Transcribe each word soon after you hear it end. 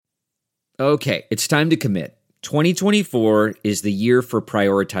Okay, it's time to commit. 2024 is the year for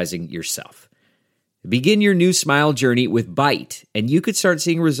prioritizing yourself. Begin your new smile journey with Byte, and you could start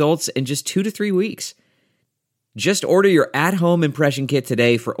seeing results in just 2 to 3 weeks. Just order your at-home impression kit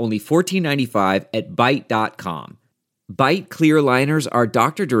today for only $14.95 at Byte.com. Byte clear liners are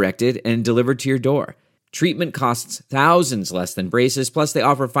doctor-directed and delivered to your door. Treatment costs thousands less than braces, plus they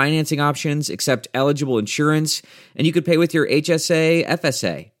offer financing options, accept eligible insurance, and you could pay with your HSA,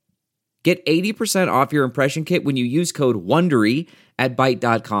 FSA. Get 80% off your impression kit when you use code WONDERY at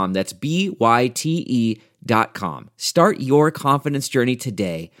Byte.com. That's BYTE.com. Start your confidence journey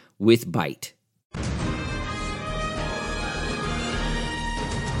today with Byte.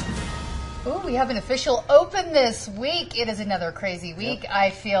 Ooh, we have an official open this week. It is another crazy week. Yep.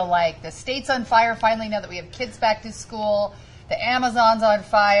 I feel like the state's on fire finally now that we have kids back to school. The Amazon's on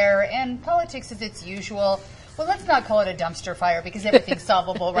fire, and politics is its usual. Well, let's not call it a dumpster fire because everything's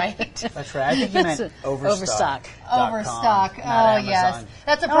solvable, right? That's right. I think you meant Overstock. Overstock. Oh, Amazon. Yes.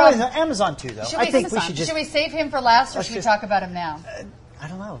 That's a problem. Amazon too, though. Should we save him for last, or should we talk about him now? I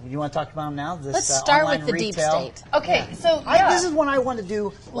don't know. You want to talk about him now? Let's start with the deep state. Okay, so this is what I wanted to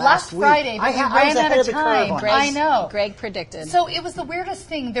do last week. Friday, but we ran out of time. I know. Greg predicted. So it was the weirdest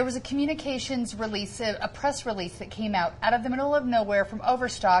thing. There was a communications release, a press release that came out of the middle of nowhere from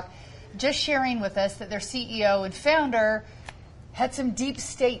Overstock, just sharing with us that their CEO and founder had some deep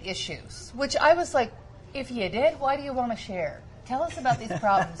state issues, which I was like, if you did, why do you want to share? Tell us about these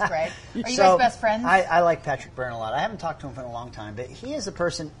problems, Greg. Are you guys best friends? I like Patrick Byrne a lot. I haven't talked to him for a long time, but he is a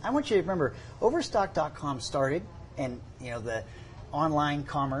person. I want you to remember, Overstock.com started, and the online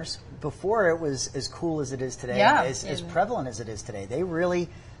commerce before it was as cool as it is today, as prevalent as it is today. They really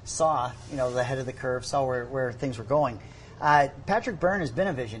saw, the head of the curve, saw where things were going. Patrick Byrne has been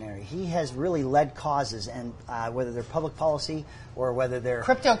a visionary. He has really led causes, and whether they're public policy or whether they're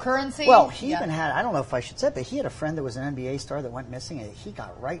cryptocurrency. Well, he even had, I don't know if I should say it, but he had a friend that was an NBA star that went missing, and he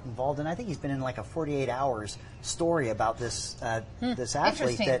got right involved. And I think he's been in like a 48 hours story about this this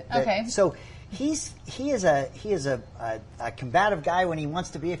athlete. Okay. So he is a combative guy when he wants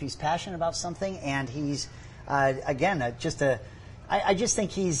to be, if he's passionate about something, and he's I just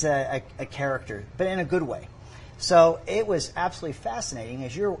think he's a character, but in a good way. So it was absolutely fascinating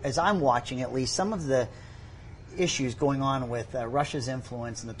as I'm watching, at least, some of the issues going on with Russia's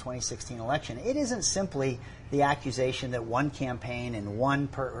influence in the 2016 election. It isn't simply the accusation that one campaign and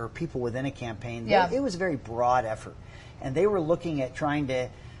or people within a campaign. It was a very broad effort, and they were looking at trying to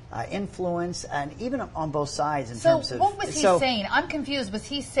influence, and even on both sides in terms of. So what was he saying? I'm confused. Was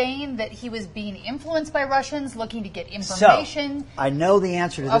he saying that he was being influenced by Russians, looking to get information? So, I know the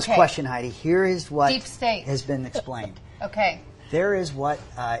answer to this question, Heidi. Here is what Deep state has been explained. Okay. There is what,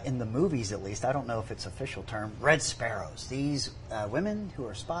 in the movies at least, I don't know if it's official term, Red Sparrows. These women who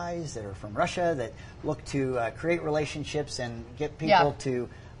are spies that are from Russia that look to create relationships and get people to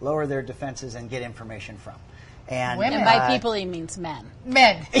lower their defenses and get information from. And by people he means men.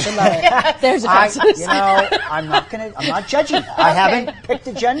 Men. There's defenses. I'm not judging. I haven't picked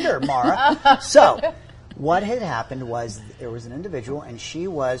a gender, Mara. So what had happened was there was an individual, and she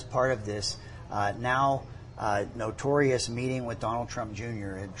was part of this notorious meeting with Donald Trump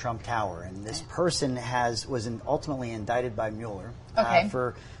Jr. at Trump Tower, and this person was ultimately indicted by Mueller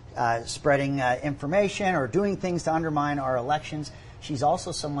for spreading information or doing things to undermine our elections. She's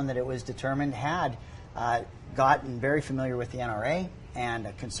also someone that it was determined had gotten very familiar with the NRA and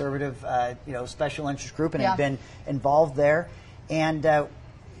a conservative, special interest group, and had been involved there. And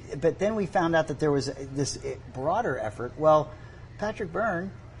but then we found out that there was this broader effort. Well, Patrick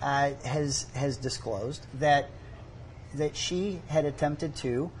Byrne has disclosed that she had attempted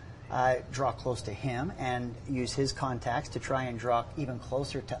to draw close to him and use his contacts to try and draw even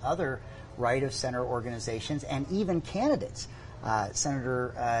closer to other right of center organizations and even candidates.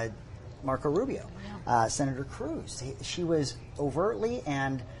 Senator Marco Rubio, Senator Cruz. She was overtly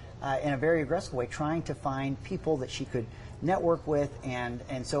and in a very aggressive way trying to find people that she could network with, and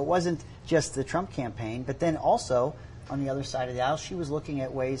so it wasn't just the Trump campaign, but then also on the other side of the aisle, she was looking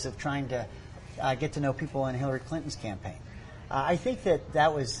at ways of trying to get to know people in Hillary Clinton's campaign. I think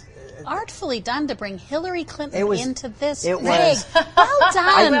that was artfully done to bring Hillary Clinton into this. It was well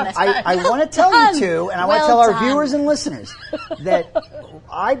done. I want to tell you too, and I want to tell our viewers and listeners that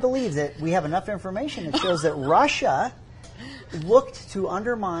I believe that we have enough information that shows that Russia looked to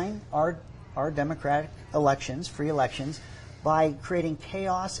undermine our democratic elections, free elections, by creating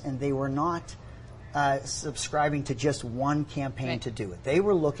chaos, and they were not subscribing to just one campaign to do it. They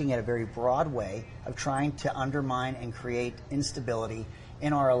were looking at a very broad way of trying to undermine and create instability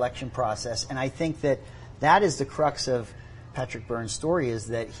in our election process. And I think that is the crux of Patrick Byrne's story is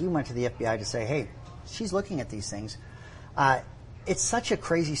that he went to the FBI to say, hey, she's looking at these things. It's such a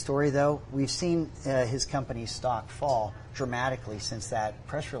crazy story, though. We've seen his company's stock fall dramatically since that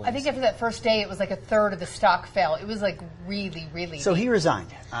press release. I think after that first day, it was like a third of the stock fell. It was like really, really So deep. He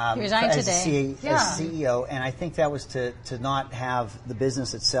resigned. He resigned today. As CEO, and I think that was to not have the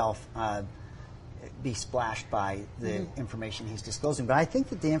business itself be splashed by the information he's disclosing. But I think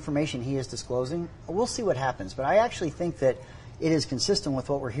that the information he is disclosing, we'll see what happens. But I actually think that it is consistent with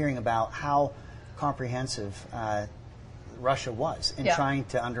what we're hearing about how comprehensive Russia was in trying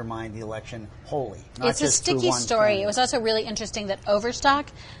to undermine the election wholly. It's a sticky story. It was also really interesting that Overstock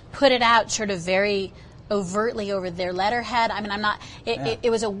put it out sort of very overtly over their letterhead. I mean, I'm not. It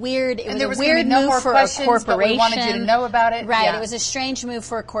was a weird. It was a weird move for a corporation. But we wanted you to know about it, right? Yeah. It was a strange move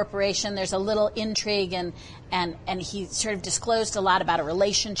for a corporation. There's a little intrigue, and he sort of disclosed a lot about a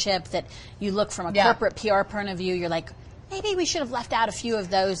relationship that you look from a corporate PR point of view. You're like, maybe we should have left out a few of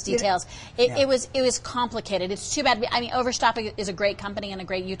those details. It was complicated. It's too bad. I mean, Overstock is a great company and a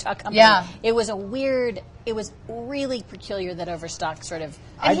great Utah company. Yeah. It was really peculiar that Overstock sort of.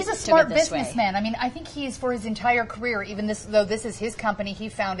 And he's a smart businessman. I mean, I think he's, for his entire career, even though this is his company, he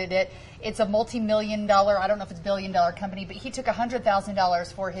founded it. It's a multi-million-dollar, I don't know if it's billion-dollar company, but he took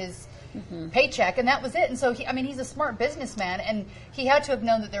 $100,000 for his paycheck, and that was it. And so, he's a smart businessman, and he had to have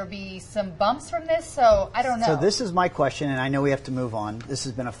known that there would be some bumps from this, so I don't know. So this is my question, and I know we have to move on. This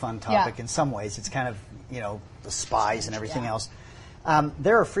has been a fun topic in some ways. It's kind of, the spies and everything else.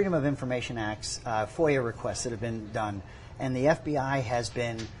 There are Freedom of Information Acts, FOIA requests that have been done, and the FBI has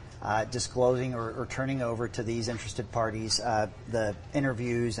been disclosing or turning over to these interested parties the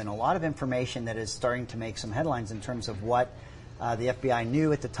interviews and a lot of information that is starting to make some headlines in terms of what the FBI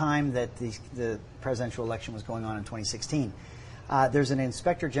knew at the time that the presidential election was going on in 2016. There's an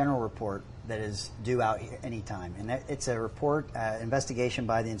Inspector General report that is due out anytime, and it's a report, investigation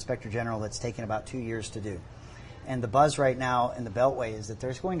by the Inspector General that's taken about 2 years to do. And the buzz right now in the Beltway is that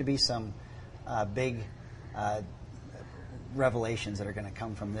there's going to be some big revelations that are going to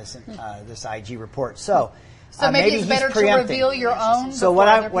come from this IG report. So maybe it's better to reveal your own. So what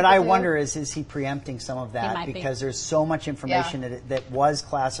I wonder is he preempting some of that because there's so much information that was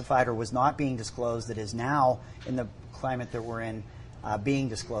classified or was not being disclosed that is now in the climate that we're in being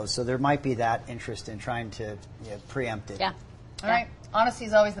disclosed. So there might be that interest in trying to preempt it. Yeah. All right. Honesty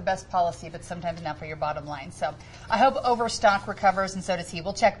is always the best policy, but sometimes not for your bottom line. So I hope Overstock recovers, and so does he.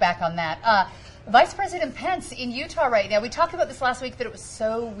 We'll check back on that. Vice President Pence in Utah right now. We talked about this last week that it was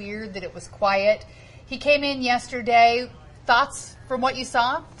so weird that it was quiet. He came in yesterday. Thoughts from what you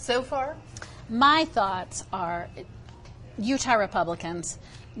saw so far? My thoughts are Utah Republicans,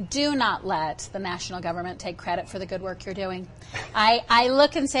 do not let the national government take credit for the good work you're doing. I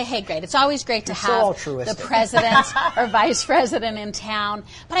look and say, hey, great. It's always great to have the president or vice president in town.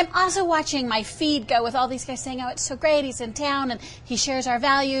 But I'm also watching my feed go with all these guys saying, oh, it's so great. He's in town and he shares our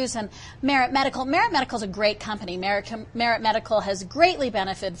values. And Merit Medical. Merit Medical is a great company. Merit Medical has greatly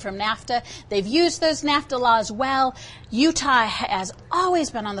benefited from NAFTA. They've used those NAFTA laws well. Utah has always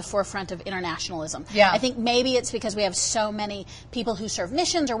been on the forefront of internationalism. Yeah. I think maybe it's because we have so many people who serve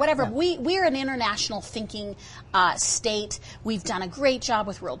missions or whatever. Yeah. We're an international thinking state. We've done a great job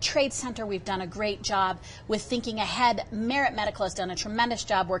with World Trade Center. We've done a great job with thinking ahead. Merit Medical has done a tremendous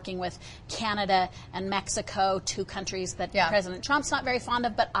job working with Canada and Mexico, two countries that President Trump's not very fond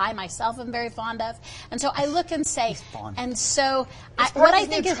of, but I myself am very fond of. And so I look and say, and so what I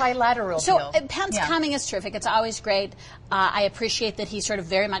think is trilateral. So Pence coming is terrific. It's always great. I appreciate that he sort of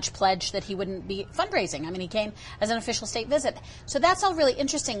very much pledged that he wouldn't be fundraising. I mean, he came as an official state visit. So that's all really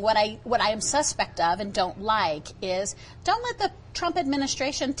interesting. What I am suspect of and don't like is don't let the Trump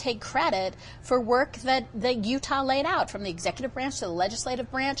administration take credit for work that Utah laid out, from the executive branch to the legislative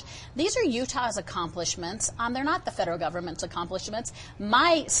branch. These are Utah's accomplishments. They're not the federal government's accomplishments.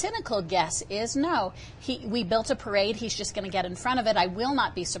 My cynical guess is no. We built a parade. He's just going to get in front of it. I will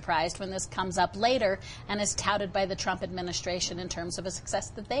not be surprised when this comes up later and is touted by the Trump administration in terms of a success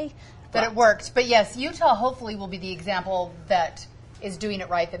that it worked. But yes, Utah hopefully will be the example that is doing it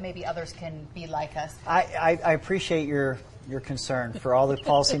right, that maybe others can be like us. I appreciate your concern for all the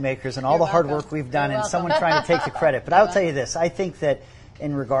policymakers and all the hard work we've done and someone trying to take the credit. But I'll tell you this. I think that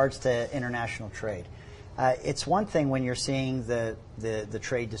in regards to international trade, it's one thing when you're seeing the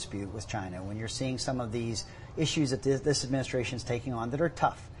trade dispute with China, when you're seeing some of these issues that this administration is taking on that are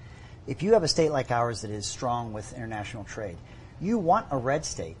tough. If you have a state like ours that is strong with international trade, you want a red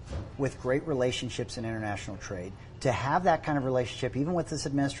state with great relationships in international trade to have that kind of relationship, even with this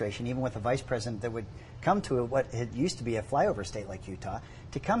administration, even with a vice president that would come to what had used to be a flyover state like Utah,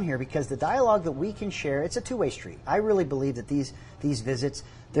 to come here, because the dialogue that we can share, it's a two-way street. I really believe that these visits,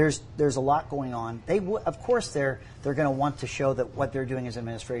 there's a lot going on. Of course, they're going to want to show that what they're doing as an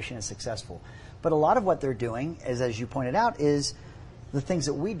administration is successful. But a lot of what they're doing, as you pointed out, is the things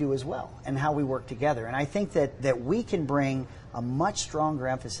that we do as well and how we work together. And I think that we can bring a much stronger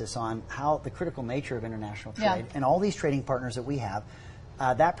emphasis on how the critical nature of international trade and all these trading partners that we have,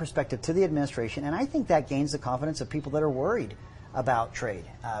 that perspective to the administration. And I think that gains the confidence of people that are worried about trade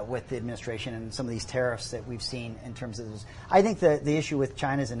with the administration and some of these tariffs that we've seen in terms of this. I think the issue with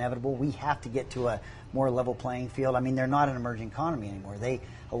China is inevitable. We have to get to a more level playing field. I mean, they're not an emerging economy anymore.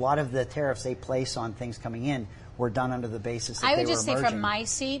 A lot of the tariffs they place on things coming in were done under the basis that they were emerging. I would just say from my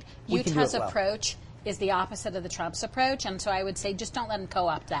seat, Utah's approach is the opposite of the Trump's approach, and so I would say just don't let him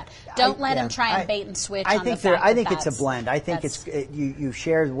co-opt that. Don't let him try and bait and switch on the fact I think it's a blend. I think you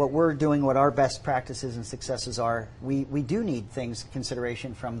shared what we're doing, what our best practices and successes are. We do need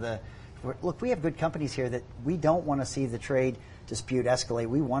consideration from look, we have good companies here that we don't want to see the trade dispute escalate.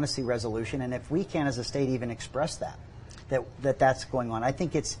 We want to see resolution, and if we can as a state even express that's going on, I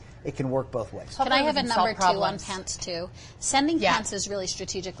think it can work both ways. Can I have a number 2 on Pence, too? Sending Pence is really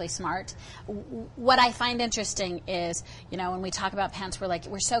strategically smart. What I find interesting is, when we talk about Pence,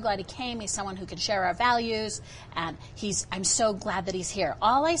 we're so glad he came. He's someone who can share our values, and I'm so glad that he's here.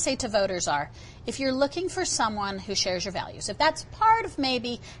 All I say to voters are, if you're looking for someone who shares your values, if that's part of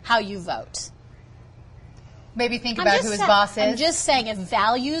maybe how you vote, maybe think about who his boss is. I'm just saying, if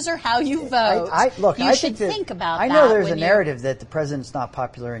values are how you vote, you should think about that. I know there's a narrative that the president's not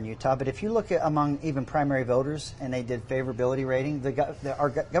popular in Utah, but if you look at among even primary voters, and they did favorability rating, our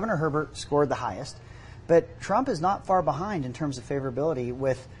Governor Herbert scored the highest, but Trump is not far behind in terms of favorability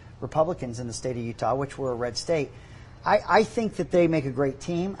with Republicans in the state of Utah, which were a red state. I think that they make a great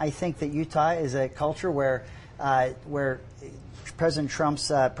team. I think that Utah is a culture where President Trump's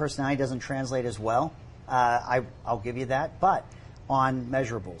personality doesn't translate as well. I'll give you that, but on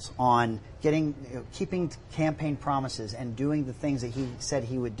measurables, on keeping campaign promises and doing the things that he said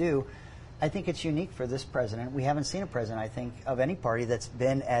he would do, I think it's unique for this president. We haven't seen a president, I think, of any party that's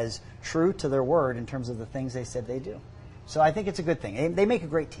been as true to their word in terms of the things they said they do. So I think it's a good thing. They make a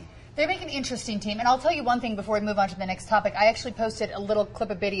great team. They make an interesting team. And I'll tell you one thing before we move on to the next topic. I actually posted a little clip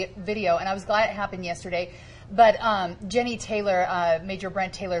of video, and I was glad it happened yesterday. But Jenny Taylor, Major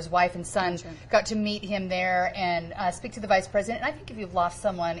Brent Taylor's wife and son, got to meet him there and speak to the vice president. And I think if you've lost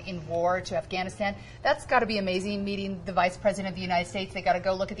someone in war to Afghanistan, that's got to be amazing, meeting the vice president of the United States. They got to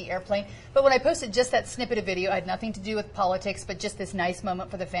go look at the airplane. But when I posted just that snippet of video, it had nothing to do with politics, but just this nice moment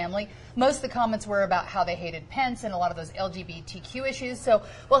for the family. Most of the comments were about how they hated Pence and a lot of those LGBTQ issues. So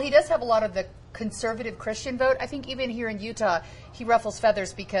while he does have a lot of the conservative Christian vote, I think even here in Utah, he ruffles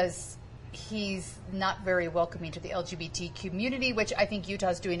feathers because he's not very welcoming to the LGBT community, which I think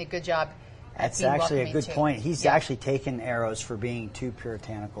Utah's doing a good job at being welcoming to. That's actually a good point. He's actually taken arrows for being too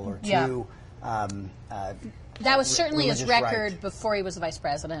puritanical or too... that was certainly his record before he was the vice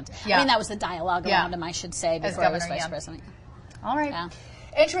president. I mean, that was the dialogue around him, I should say, before he was vice president. All right. Yeah.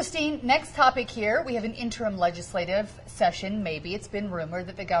 Interesting. Next topic here. We have an interim legislative session. Maybe it's been rumored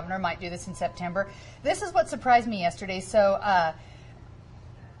that the governor might do this in September. This is what surprised me yesterday. So,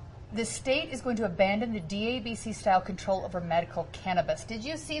 the state is going to abandon the DABC-style control over medical cannabis. Did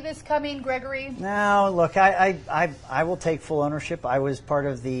you see this coming, Gregory? No, look, I will take full ownership. I was part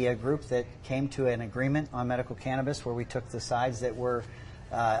of the group that came to an agreement on medical cannabis where we took the sides that were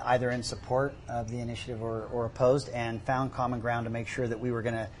either in support of the initiative or opposed, and found common ground to make sure that we were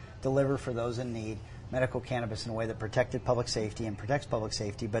going to deliver for those in need medical cannabis in a way that protected public safety and protects public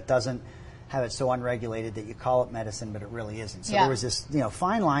safety, but doesn't have it so unregulated that you call it medicine, but it really isn't. So there was this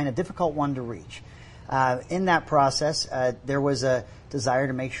fine line, a difficult one to reach. In that process, there was a desire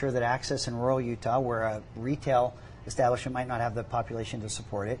to make sure that access in rural Utah, where a retail establishment might not have the population to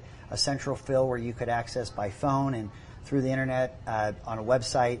support it, a central fill where you could access by phone and through the internet on a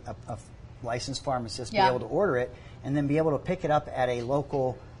website, a licensed pharmacist be able to order it, and then be able to pick it up at a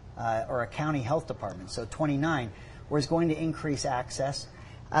local or a county health department. So 29, where it's going to increase access.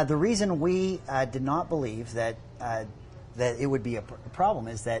 The reason we did not believe that it would be a problem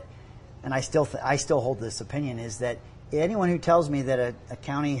is that, and I still hold this opinion, is that anyone who tells me that a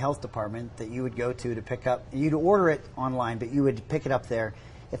county health department that you would go to pick up, you'd order it online, but you would pick it up there,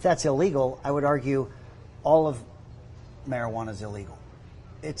 if that's illegal, I would argue all of marijuana is illegal.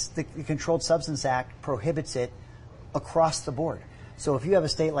 It's the Controlled Substance Act prohibits it across the board. So if you have a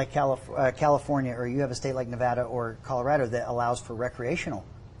state like California, or you have a state like Nevada or Colorado that allows for recreational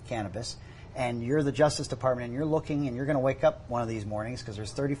cannabis, and you're the Justice Department and you're looking and you're going to wake up one of these mornings, because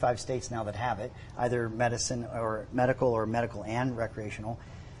there's 35 states now that have it, either medicine or medical and recreational.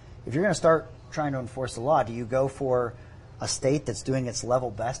 If you're going to start trying to enforce the law, do you go for a state that's doing its level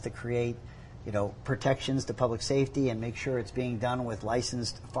best to create, protections to public safety and make sure it's being done with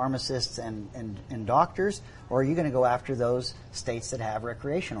licensed pharmacists and doctors? Or are you going to go after those states that have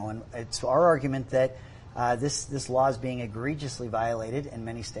recreational? And it's our argument that this law is being egregiously violated in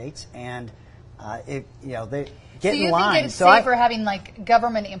many states, and they get in line. So you think it's safer having like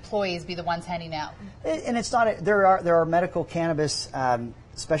government employees be the ones handing out? And it's not. There are medical cannabis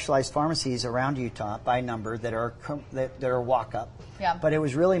specialized pharmacies around Utah by number that are walk up. Yeah. But it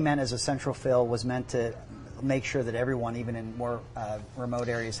was really meant as a central fill. Was meant to make sure that everyone, even in more remote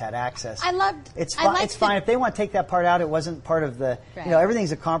areas, had access. It's fine if they want to take that part out. It wasn't part of the. Right.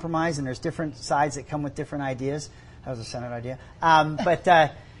 Everything's a compromise, and there's different sides that come with different ideas. That was a Senate idea,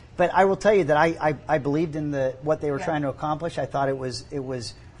 but I will tell you that I believed in what they were trying to accomplish. I thought it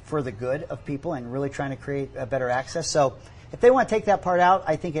was for the good of people and really trying to create a better access. So if they want to take that part out,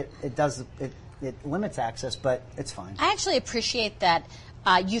 I think it limits access, but it's fine. I actually appreciate that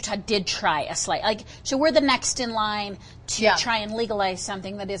Utah did try a slight, so we're the next in line to try and legalize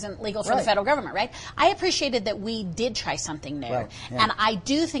something that isn't legal for the federal government, right? I appreciated that we did try something new, and I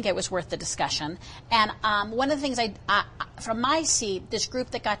do think it was worth the discussion. And one of the things from my seat, this group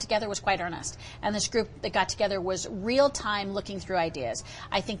that got together was quite earnest, and this group that got together was real time looking through ideas.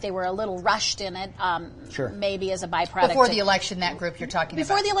 I think they were a little rushed in it, maybe as a byproduct. Before the election, that group you're talking about.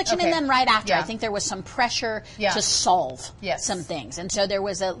 Before the election, and then right after. I think there was some pressure to solve some things, and so there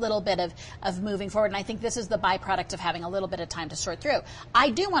was a little bit of moving forward, and I think this is the byproduct of having a little bit of time to sort through.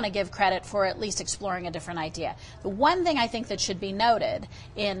 I do want to give credit for at least exploring a different idea. The one thing I think that should be noted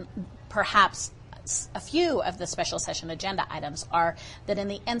in perhaps a few of the special session agenda items are that in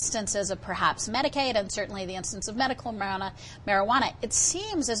the instances of perhaps Medicaid and certainly the instance of medical marijuana, it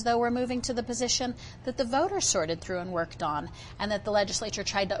seems as though we're moving to the position that the voters sorted through and worked on, and that the legislature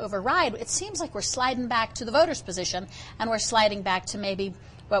tried to override. It seems like we're sliding back to the voters' position, and we're sliding back to maybe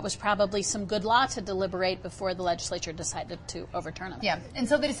what was probably some good law to deliberate before the legislature decided to overturn it. Yeah, and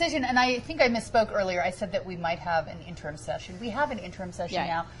so the decision, and I think I misspoke earlier, I said that we might have an interim session. We have an interim session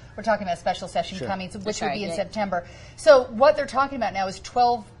now. We're talking about a special session coming, which would be in September. So what they're talking about now is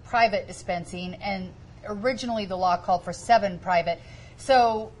 12 private dispensing, and originally the law called for 7 private.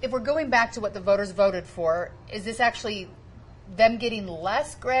 So if we're going back to what the voters voted for, is this actually them getting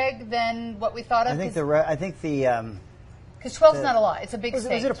less, Greg, than what we thought of? I think the because 12 is not a lot. It's a big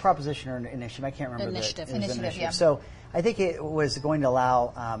state. Was it a proposition or an initiative? I can't remember. Initiative. Yeah. So I think it was going to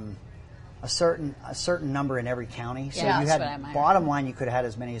allow a certain number in every county. So you had, bottom line, you could have had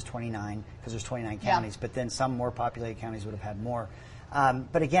as many as 29, because there's 29 counties, but then some more populated counties would have had more.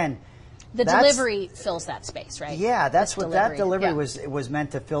 But again, the delivery fills that space, right? Yeah, that's what that delivery was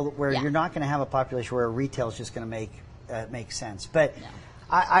meant to fill, where you're not going to have a population where retail is just going to make sense. But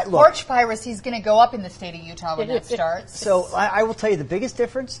look, porch piracy is going to go up in the state of Utah when that starts. So I will tell you the biggest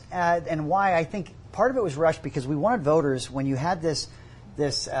difference and why I think part of it was rushed, because we wanted voters, when you had this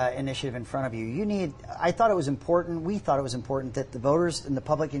initiative in front of you, I thought it was important, we thought it was important that the voters and the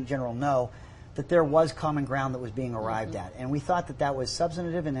public in general know that there was common ground that was being arrived at. And we thought that was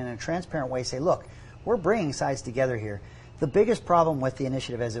substantive, and in a transparent way say, look, we're bringing sides together here. The biggest problem with the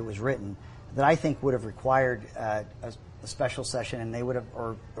initiative as it was written, that I think would have required a special session, and they would have,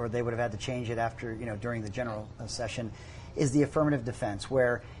 or they would have had to change it after, during the general session, is the affirmative defense,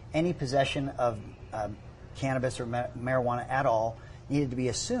 where any possession of cannabis or marijuana at all needed to be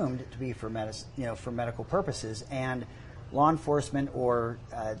assumed to be for medical purposes, and law enforcement or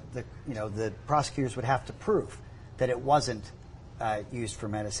the prosecutors would have to prove that it wasn't used for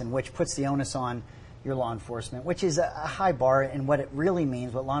medicine, which puts the onus on your law enforcement, which is a high bar. And what it really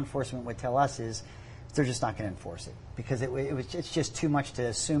means, what law enforcement would tell us, is they're just not going to enforce it, because it's just too much to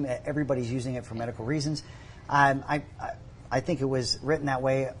assume everybody's using it for medical reasons. I think it was written that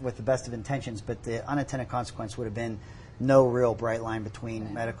way with the best of intentions, but the unintended consequence would have been no real bright line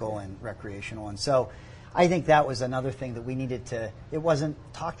between medical and recreational. And so I think that was another thing that we needed to, it wasn't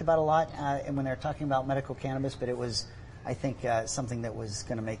talked about a lot and when they're talking about medical cannabis, but it was, I think, something that was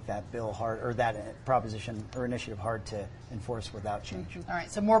going to make that bill hard, or that proposition or initiative hard to enforce without change. All right,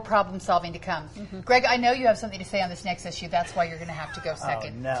 so more problem solving to come. Greg, I know you have something to say on this next issue. That's why you're going to have to go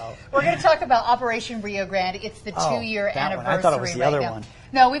second. Oh, no. We're going to talk about Operation Rio Grande. It's the 2-year anniversary. I thought it was the other one.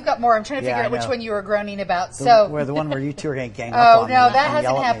 No, we've got more. I'm trying to figure out which one you were groaning about. The one where you two are going to gang up on me. Oh, no, that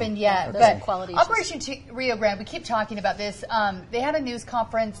hasn't happened yet. Okay. But Operation Rio Grande, we keep talking about this. They had a news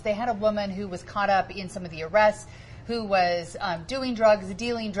conference. They had a woman who was caught up in some of the arrests, who was doing drugs,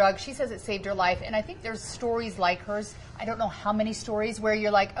 dealing drugs. She says it saved her life. And I think there's stories like hers. I don't know how many stories where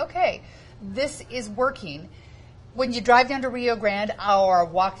you're like, okay, this is working. When you drive down to Rio Grande or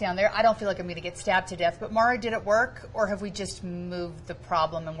walk down there, I don't feel like I'm going to get stabbed to death. But Mara, did it work? Or have we just moved the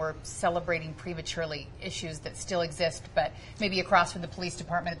problem and we're celebrating prematurely issues that still exist, but maybe across from the police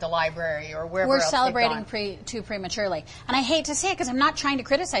department at the library or wherever else we're celebrating too prematurely. And I hate to say it because I'm not trying to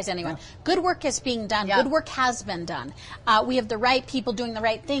criticize anyone. Yeah. Good work is being done. Yeah. Good work has been done. We have the right people doing the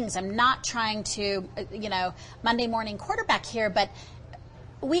right things. I'm not trying to, Monday morning quarterback here, but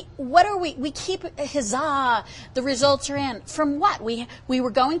we keep huzzah, the results are in. From what? We were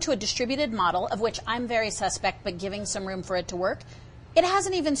going to a distributed model, of which I'm very suspect, but giving some room for it to work. It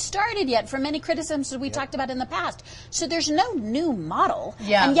hasn't even started yet from many criticisms that we talked about in the past. So there's no new model.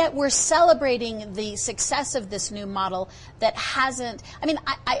 Yeah. And yet we're celebrating the success of this new model that hasn't,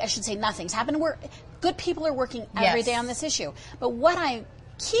 I should say nothing's happened. Good people are working every day on this issue. But what I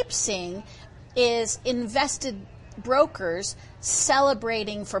keep seeing is invested brokers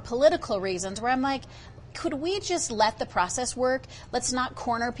celebrating for political reasons, where I'm like, could we just let the process work? Let's not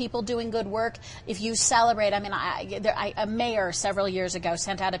corner people doing good work. If you celebrate, a mayor several years ago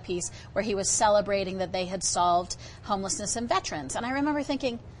sent out a piece where he was celebrating that they had solved homelessness in veterans. And I remember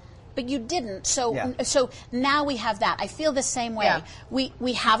thinking, but you didn't. So now we have that. I feel the same way. Yeah.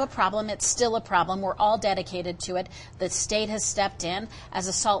 We have a problem. It's still a problem. We're all dedicated to it. The state has stepped in. As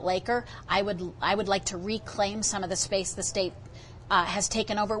a Salt Laker, I would like to reclaim some of the space the state has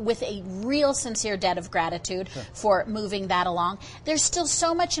taken over with a real sincere debt of gratitude for moving that along. There's still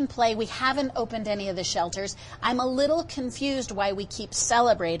so much in play. We haven't opened any of the shelters. I'm a little confused why we keep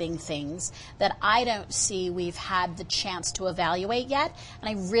celebrating things that I don't see we've had the chance to evaluate yet, and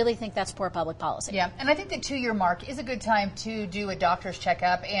I really think that's poor public policy. Yeah, and I think the 2-year mark is a good time to do a doctor's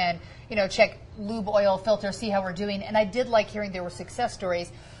checkup and check lube oil filter, see how we're doing. And I did like hearing there were success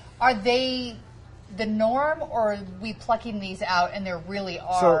stories. Are they the norm, or are we plucking these out and there really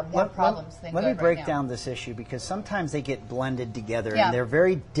are more problems than good? Let me break down this issue, because sometimes they get blended together and they're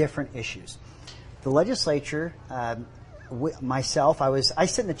very different issues. The legislature, myself, I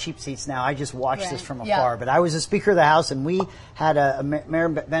sit in the cheap seats now. I just watch this from afar. But I was a Speaker of the House, and we had Mayor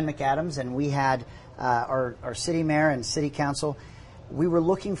Ben McAdams, and we had our city mayor and city council. We were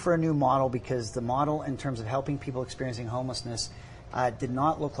looking for a new model, because the model in terms of helping people experiencing homelessness did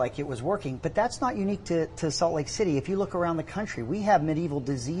not look like it was working. But that's not unique to Salt Lake City. If you look around the country, we have medieval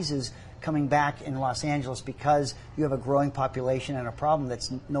diseases coming back in Los Angeles because you have a growing population and a problem that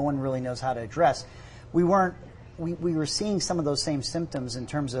no one really knows how to address. We were seeing some of those same symptoms in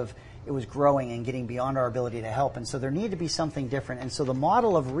terms of it was growing and getting beyond our ability to help. And so there needed to be something different. And so the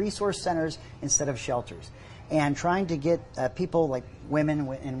model of resource centers instead of shelters, and trying to get people like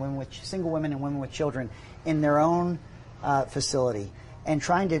single women and women with children in their own facility, and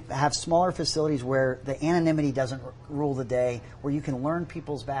trying to have smaller facilities where the anonymity doesn't rule the day, where you can learn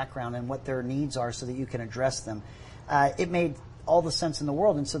people's background and what their needs are so that you can address them. It made all the sense in the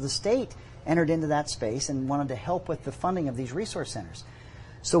world. And so the state entered into that space and wanted to help with the funding of these resource centers.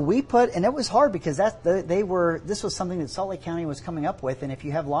 So we and it was hard, because this was something that Salt Lake County was coming up with. And if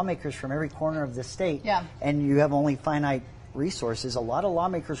you have lawmakers from every corner of the state and you have only finite resources, a lot of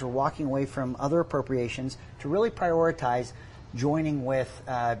lawmakers were walking away from other appropriations to really prioritize joining with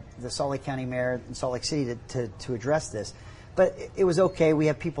the Salt Lake County mayor and Salt Lake City to address this. But it was okay. We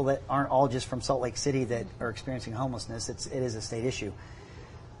have people that aren't all just from Salt Lake City that are experiencing homelessness. It is a state issue.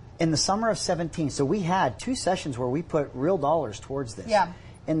 In the summer of 17, so we had 2 sessions where we put real dollars towards this. Yeah.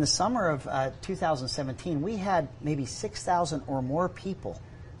 In the summer of 2017, we had maybe 6,000 or more people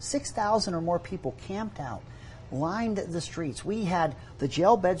camped out, lined the streets. We had, the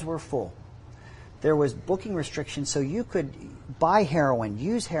jail beds were full. There was booking restrictions, so you could buy heroin,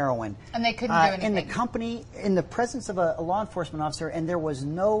 use heroin. And they couldn't do anything. In the presence of a law enforcement officer, and there was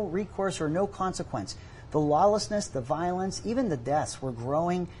no recourse or no consequence. The lawlessness, the violence, even the deaths were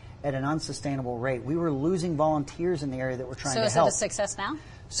growing at an unsustainable rate. We were losing volunteers in the area that were trying to help. So is it a success now?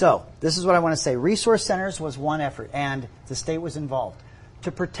 So this is what I want to say. Resource centers was one effort, and the state was involved.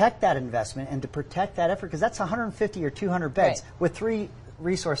 To protect that investment and to protect that effort, because that's 150 or 200 beds with 3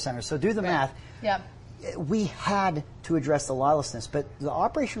 resource centers. So do the math. Yeah. We had to address the lawlessness, but the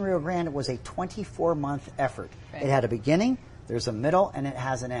Operation Rio Grande was a 24-month effort. It had a beginning, there's a middle, and it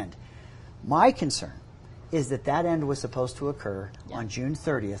has an end. My concern is that end was supposed to occur on June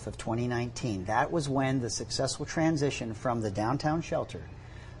 30th of 2019. That was when the successful transition from the downtown shelter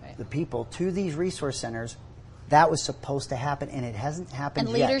the people to these resource centers. That was supposed to happen, and it hasn't happened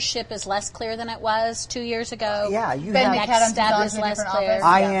yet. And leadership is less clear than it was 2 years ago. Yeah, you Ben have... Next step is less clear.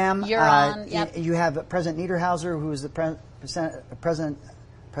 I am. You're on. Yep. You have President Niederhauser, who is the president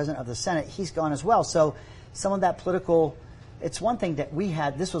of the Senate. He's gone as well. So some of that political... It's one thing that we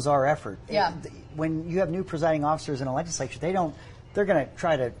had. This was our effort. Yeah. When you have new presiding officers in a legislature, they're going to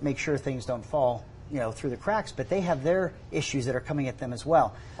try to make sure things don't fall, through the cracks, but they have their issues that are coming at them as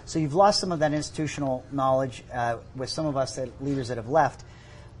well. So you've lost some of that institutional knowledge with some of us leaders that have left,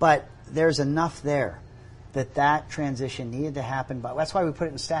 but there's enough there that transition needed to happen. But that's why we put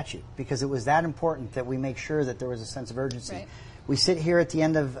it in statute, because it was that important that we make sure that there was a sense of urgency. Right. We sit here at the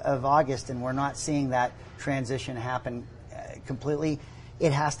end of August and we're not seeing that transition happen completely.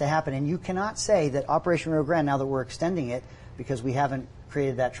 It has to happen, and you cannot say that Operation Rio Grande, now that we're extending it because we haven't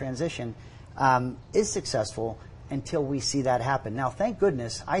created that transition, is successful until we see that happen. Now, thank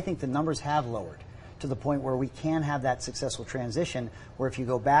goodness, I think the numbers have lowered to the point where we can have that successful transition, where if you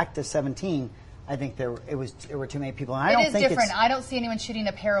go back to 17, I think there were too many people. And I don't think different. I don't see anyone shooting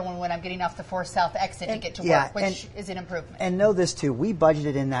up heroin when I'm getting off the 4 South exit to get to work, which is an improvement. And know this, too. We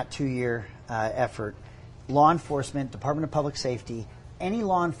budgeted in that 2-year effort law enforcement, Department of Public Safety, any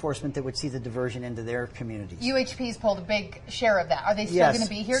law enforcement that would see the diversion into their communities. UHP's pulled a big share of that. Are they still going to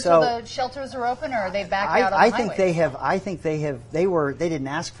be here till the shelters are open, or are they back out on the I highways? think they have. They didn't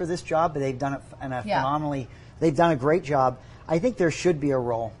ask for this job, but they've done it in a phenomenally. They've done a great job. I think there should be a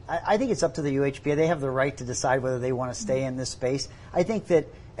role. I think it's up to the UHP. They have the right to decide whether they want to stay in this space. I think that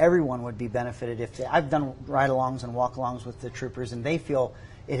everyone would be benefited if I've done ride-alongs and walk-alongs with the troopers, and they feel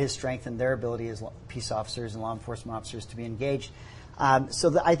it has strengthened their ability as peace officers and law enforcement officers to be engaged.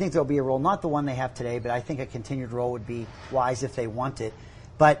 I think there'll be a role, not the one they have today, but I think a continued role would be wise if they want it.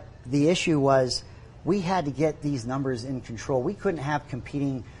 But the issue was we had to get these numbers in control. We couldn't have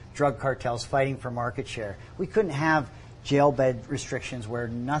competing drug cartels fighting for market share. We couldn't have jail bed restrictions where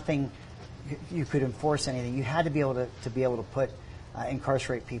you could enforce anything. You had to be able to put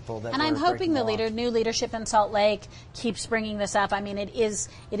incarcerate people that. And I'm hoping the new leadership in Salt Lake keeps bringing this up. I mean, it is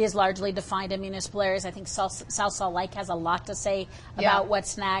largely defined in municipal areas. I think South Salt Lake has a lot to say about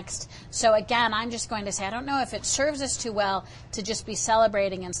what's next. So again, I'm just going to say I don't know if it serves us too well to just be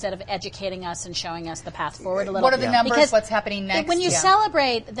celebrating instead of educating us and showing us the path forward a little. What are the numbers? Because what's happening next? When you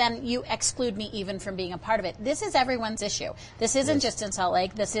celebrate, then you exclude me even from being a part of it. This is everyone's issue. This isn't just in Salt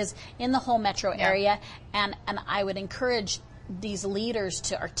Lake. This is in the whole metro area, and I would encourage these leaders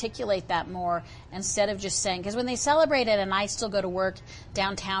to articulate that more instead of just saying, because when they celebrate it and I still go to work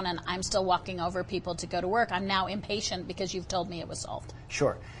downtown and I'm still walking over people to go to work, I'm now impatient because you've told me it was solved.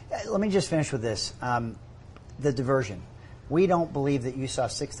 Sure. Let me just finish with this. The diversion. We don't believe that you saw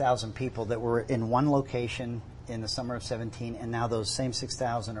 6,000 people that were in one location in the summer of 17, and now those same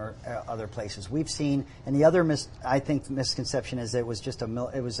 6,000 are other places. We've seen, and the other misconception is that it was just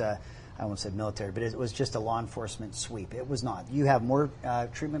I won't say military, but it was just a law enforcement sweep. It was not. You have more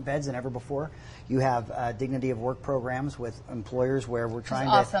treatment beds than ever before. You have dignity of work programs with employers where we're trying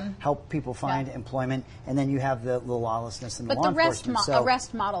to help people find employment, and then you have the lawlessness and the law enforcement. But the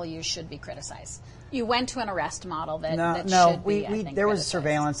arrest model you should be criticized. You went to an arrest model that should be, there was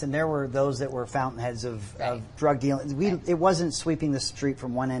surveillance, and there were those that were fountainheads of drug dealing. It wasn't sweeping the street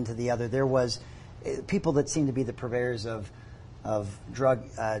from one end to the other. There was people that seemed to be the purveyors of drug,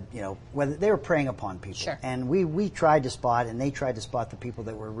 whether they were preying upon people. Sure. And we tried to spot, and they tried to spot the people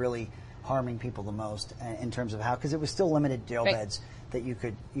that were really harming people the most in terms of how, because it was still limited jail beds that you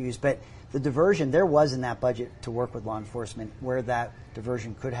could use. But the diversion, there was in that budget to work with law enforcement where that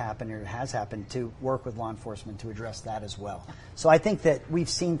diversion could happen, or it has happened, to work with law enforcement to address that as well. So I think that we've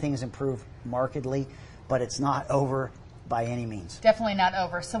seen things improve markedly, but it's not over by any means. Definitely not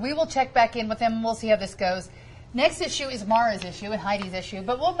over. So we will check back in with them, and we'll see how this goes. Next issue is Mara's issue and Heidi's issue,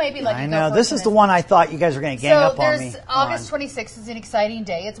 but we'll maybe let you go. I know. This is the one I thought you guys were going to gang up on me. So August 26th is an exciting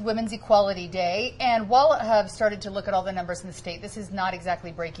day. It's Women's Equality Day. And while I have started to look at all the numbers in the state, this is not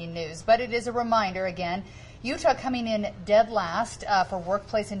exactly breaking news, but it is a reminder, again, Utah coming in dead last for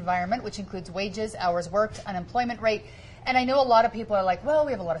workplace environment, which includes wages, hours worked, unemployment rate. And I know a lot of people are like, well,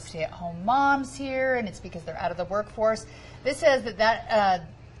 we have a lot of stay-at-home moms here, and it's because they're out of the workforce. This says that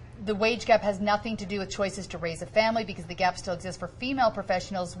the wage gap has nothing to do with choices to raise a family, because the gap still exists for female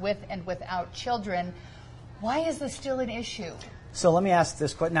professionals with and without children. Why is this still an issue? So let me ask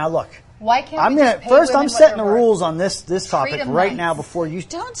this question. Now, look. Why can't we just pay women I'm setting the rules on this topic right now before you.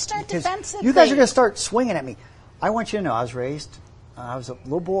 Don't start defensively. You guys are going to start swinging at me. I want you to know I was raised. I was a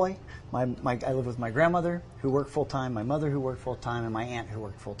little boy. I lived with my grandmother who worked full time, my mother who worked full time, and my aunt who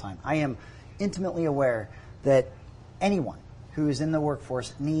worked full time. I am intimately aware that anyone who is in the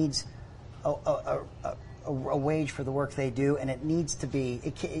workforce needs a wage for the work they do, and it needs to be,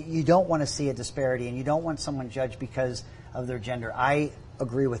 you don't want to see a disparity, and you don't want someone judged because of their gender. I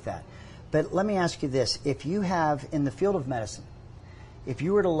agree with that. But let me ask you this. If you have, in the field of medicine, if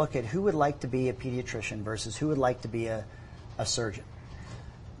you were to look at who would like to be a pediatrician versus who would like to be a surgeon,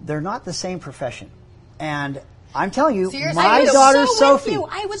 they're not the same profession. And I'm telling you, my daughter Sophie.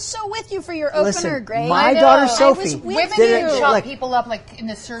 I was so with you for your opener, Greg. My daughter Sophie. Women can chop people up like in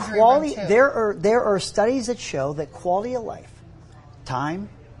the surgery room too. There are studies that show that quality of life, time,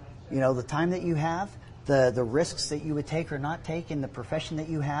 the time that you have, the risks that you would take or not take in the profession that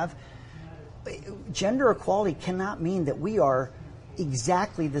you have, gender equality cannot mean that we are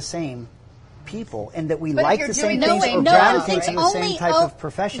exactly the same people and that we like the same things or gravitate to the same type of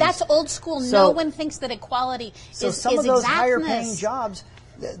professions. That's old school. No one thinks that equality is some of those higher paying jobs,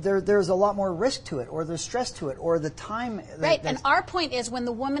 there's a lot more risk to it, or there's stress to it, or the time. Right, and our point is when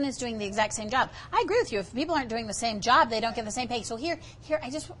the woman is doing the exact same job. I agree with you. If people aren't doing the same job, they don't get the same pay. So here,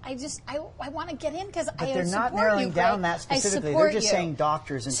 I want to get in because I support you. But they're not narrowing down that specifically. They're just saying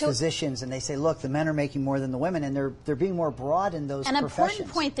doctors and physicians, and they say, look, the men are making more than the women, and they're being more broad in those professions. An important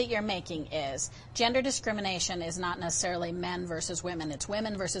point that you're making is gender discrimination is not necessarily men versus women. It's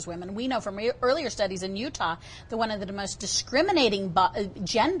women versus women. We know from earlier studies in Utah that one of the most discriminating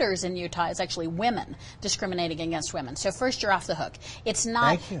genders in Utah is actually women discriminating against women. So first, you're off the hook. It's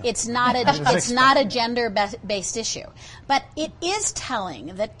not a gender-based issue, but it is telling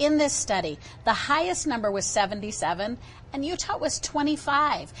that in this study, the highest number was 77. And Utah was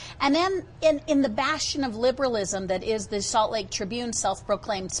 25. And then in the bastion of liberalism that is the Salt Lake Tribune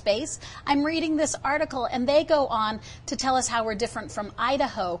self-proclaimed space, I'm reading this article, and they go on to tell us how we're different from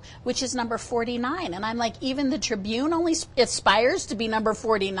Idaho, which is number 49. And I'm like, even the Tribune only aspires to be number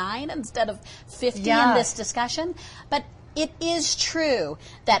 49 instead of 50 in this discussion. But it is true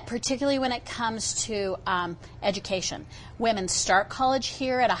that particularly when it comes to education, women start college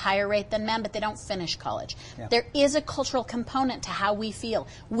here at a higher rate than men, but they don't finish college. Yeah. There is a cultural component to how we feel.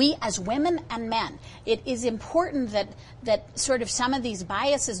 We as women and men, it is important that sort of some of these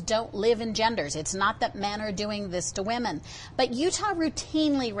biases don't live in genders. It's not that men are doing this to women. But Utah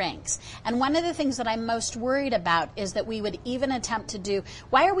routinely ranks. And one of the things that I'm most worried about is that we would even attempt to do,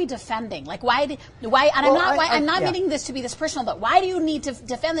 why are we defending? Like why and I'm not meaning this to be this personal, but why do you need to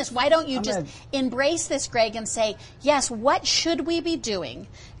defend this? Why don't you just embrace this, Greg, and say, yes, what should we be doing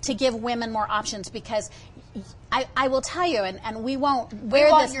to give women more options? Because I will tell you, and we won't wear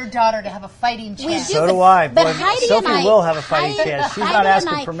this. We want your daughter to have a fighting chance. So do I. But Sophie will have a fighting chance. She's not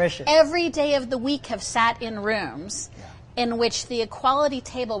asking permission. Every day of the week have sat in rooms in which the equality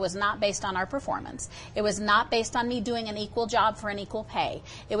table was not based on our performance. It was not based on me doing an equal job for an equal pay.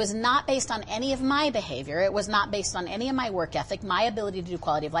 It was not based on any of my behavior. It was not based on any of my work ethic, my ability to do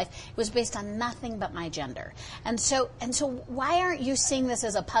quality of life. It was based on nothing but my gender. And so why aren't you seeing this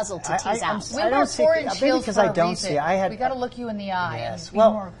as a puzzle to tease out? We wear orange heels because I don't see. We got to look you in the eye and be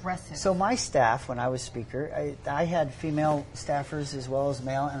more aggressive. So my staff, when I was speaker, I had female staffers as well as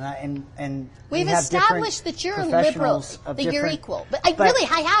male, and we've established that you're liberal. That you're equal. But I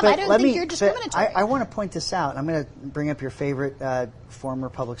don't think you're discriminatory. I want to point this out. I'm going to bring up your favorite former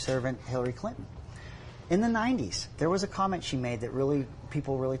public servant, Hillary Clinton. In the 90s, there was a comment she made that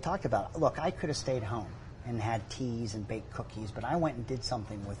people really talked about. Look, I could have stayed home and had teas and baked cookies, but I went and did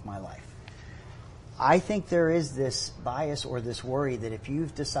something with my life. I think there is this bias or this worry that if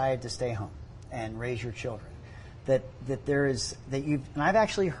you've decided to stay home and raise your children, that I've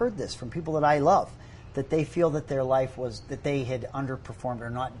actually heard this from people that I love, that they feel that their life that they had underperformed or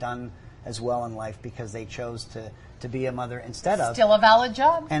not done as well in life because they chose to be a mother instead of. Still a valid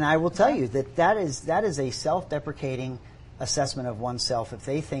job. And I will tell you that is a self-deprecating assessment of oneself if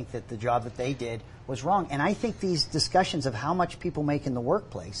they think that the job that they did was wrong. And I think these discussions of how much people make in the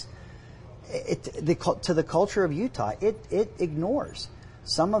workplace, to the culture of Utah, it ignores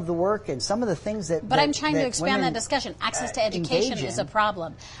some of the work and some of the things that. But I'm trying to expand that discussion. Access to education is a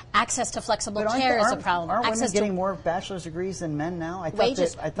problem. Access to flexible care is a problem. Aren't women getting more bachelor's degrees than men now?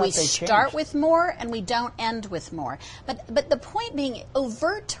 Wages. We start with more and we don't end with more. But the point being,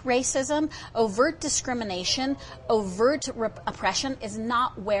 overt racism, overt discrimination, overt oppression is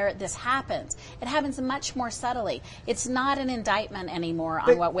not where this happens. It happens much more subtly. It's not an indictment anymore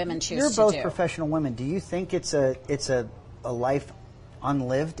on what women choose to do. You're both professional women. Do you think it's a life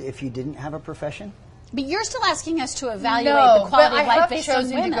unlived if you didn't have a profession? But you're still asking us to evaluate the quality of life based on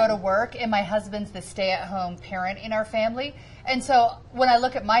women. I have chosen to go to work, and my husband's the stay-at-home parent in our family. And so when I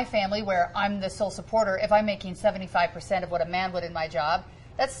look at my family, where I'm the sole supporter, if I'm making 75% of what a man would in my job,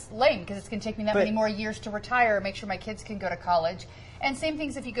 that's lame because it's going to take me that many more years to retire, make sure my kids can go to college. And same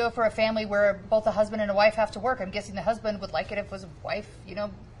things if you go for a family where both a husband and a wife have to work. I'm guessing the husband would like it if his wife,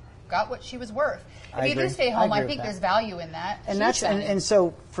 got what she was worth. If you do stay home, I think there's value in that. And that's and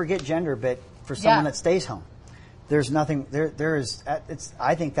so forget gender, but for someone that stays home, there's nothing there is.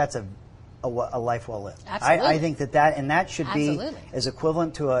 I think that's a life well lived. Absolutely. I think that should be as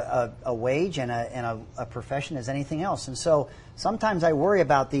equivalent to a wage and a profession as anything else. And so sometimes I worry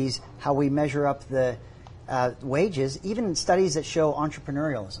about how we measure up the wages, even in studies that show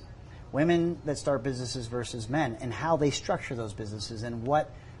entrepreneurialism, women that start businesses versus men, and how they structure those businesses, and what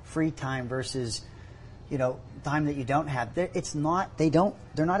free time versus time that you don't have. They're not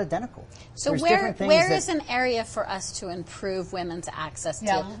identical. So where is an area for us to improve women's access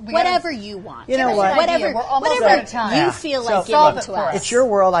to whatever you want? You know what? Whatever you feel like giving to us. It's your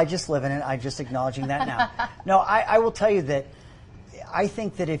world. I just live in it. I'm just acknowledging that now. No, I will tell you that I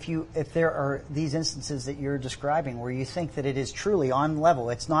think that if there are these instances that you're describing where you think that it is truly on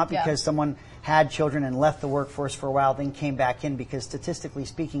level, it's not because someone had children and left the workforce for a while, then came back in, because statistically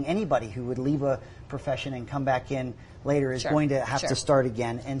speaking, anybody who would leave a profession and come back in later is going to have to start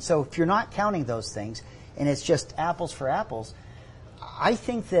again. And so if you're not counting those things and it's just apples for apples, I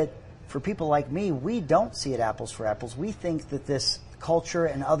think that for people like me, we don't see it apples for apples. We think that this culture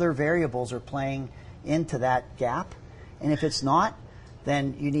and other variables are playing into that gap. And if it's not,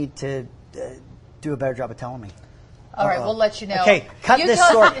 then you need to do a better job of telling me. All right, we'll let you know. Okay, cut this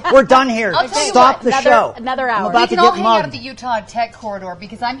short. We're done here. Stop the show. Another hour. We can all hang out at the Utah Tech Corridor,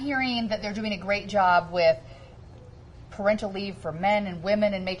 because I'm hearing that they're doing a great job with parental leave for men and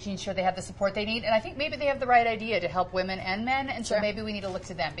women and making sure they have the support they need. And I think maybe they have the right idea to help women and men, and so maybe we need to look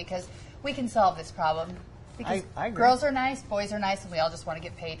to them, because we can solve this problem. Because I agree. Girls are nice, boys are nice, and we all just want to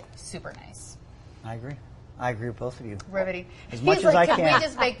get paid super nice. I agree. I agree with both of you. Riveting. As much as I can. Can we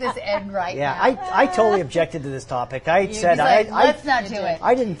just make this end right now? I totally objected to this topic. I said, let's not do it.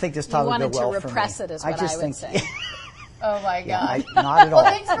 I didn't think this topic would go well for me. You wanted to repress it, is what I would say. Oh, my God. Not at all.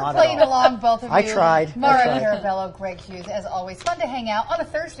 Well, thanks for playing along, both of you. I tried. Mara Carabello, Greg Hughes, as always. Fun to hang out on a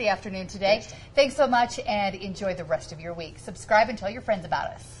Thursday afternoon today. Thanks so much, and enjoy the rest of your week. Subscribe and tell your friends about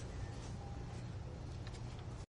us.